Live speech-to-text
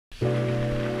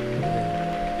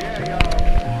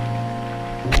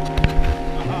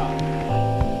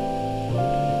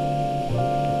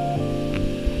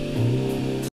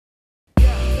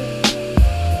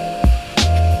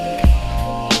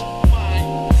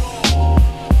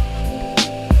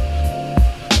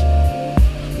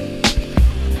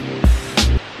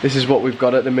This is what we've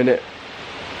got at the minute.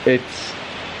 It's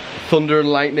thunder and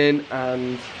lightning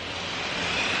and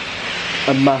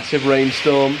a massive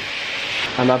rainstorm.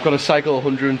 And I've got to cycle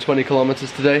 120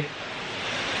 kilometers today.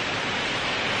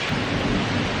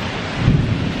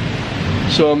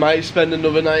 So I might spend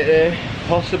another night here,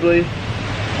 possibly.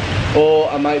 Or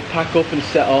I might pack up and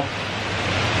set off.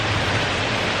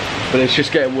 But it's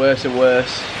just getting worse and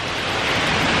worse.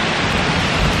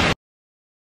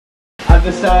 I've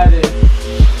decided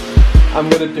I'm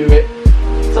gonna do it.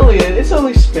 It's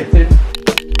only spitting.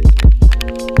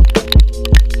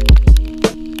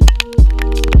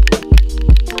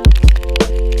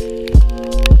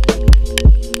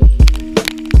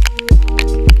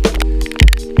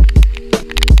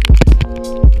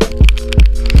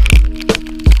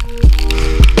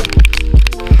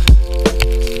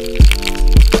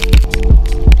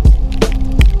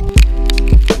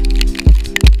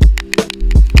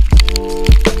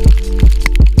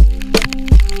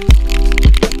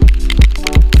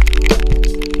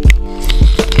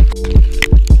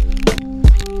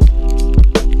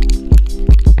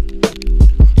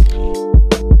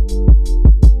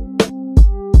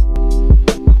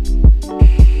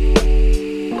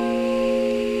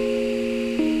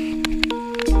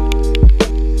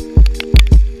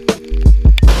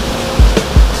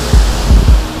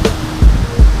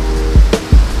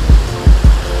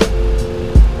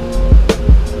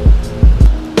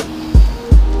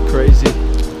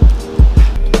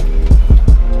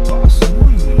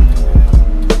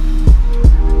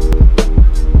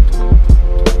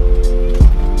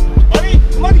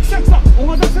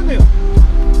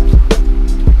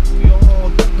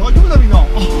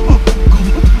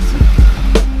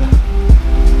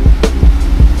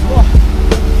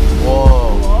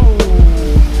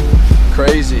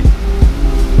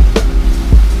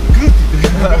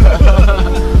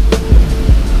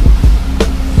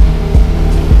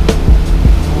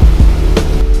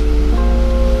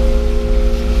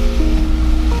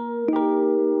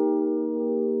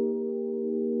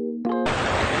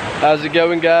 How's it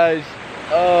going, guys?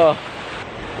 Oh,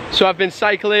 so I've been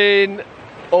cycling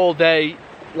all day.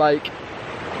 Like,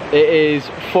 it is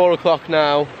 4 o'clock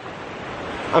now.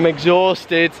 I'm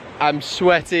exhausted, I'm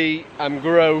sweaty, I'm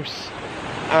gross,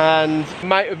 and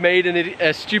might have made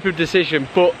a stupid decision,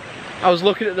 but I was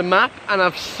looking at the map and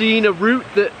I've seen a route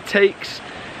that takes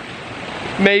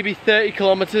maybe 30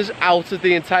 kilometers out of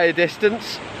the entire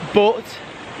distance, but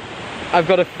I've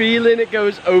got a feeling it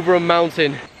goes over a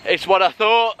mountain. It's what I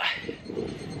thought.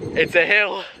 It's a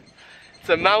hill. It's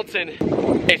a mountain.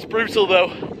 It's brutal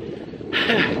though.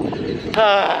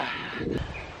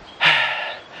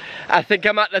 I think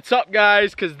I'm at the top,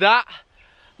 guys, because that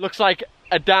looks like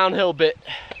a downhill bit.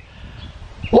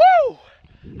 Woo!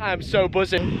 I'm so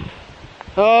buzzing.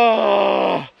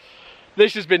 Oh,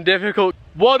 this has been difficult.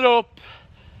 What up?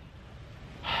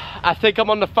 I think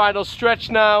I'm on the final stretch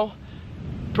now.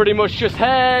 Pretty much just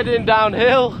heading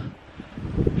downhill.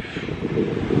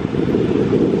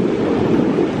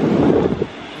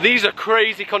 These are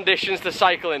crazy conditions to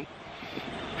cycle in.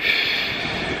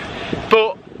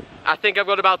 But I think I've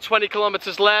got about 20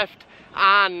 kilometers left,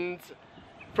 and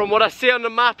from what I see on the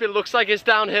map, it looks like it's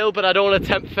downhill, but I don't want to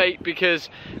tempt fate because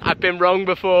I've been wrong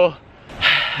before.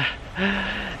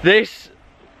 This,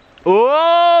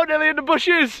 oh, nearly in the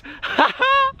bushes.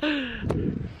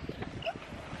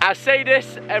 I say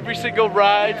this every single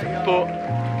ride, but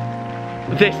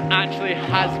this actually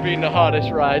has been the hardest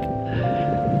ride.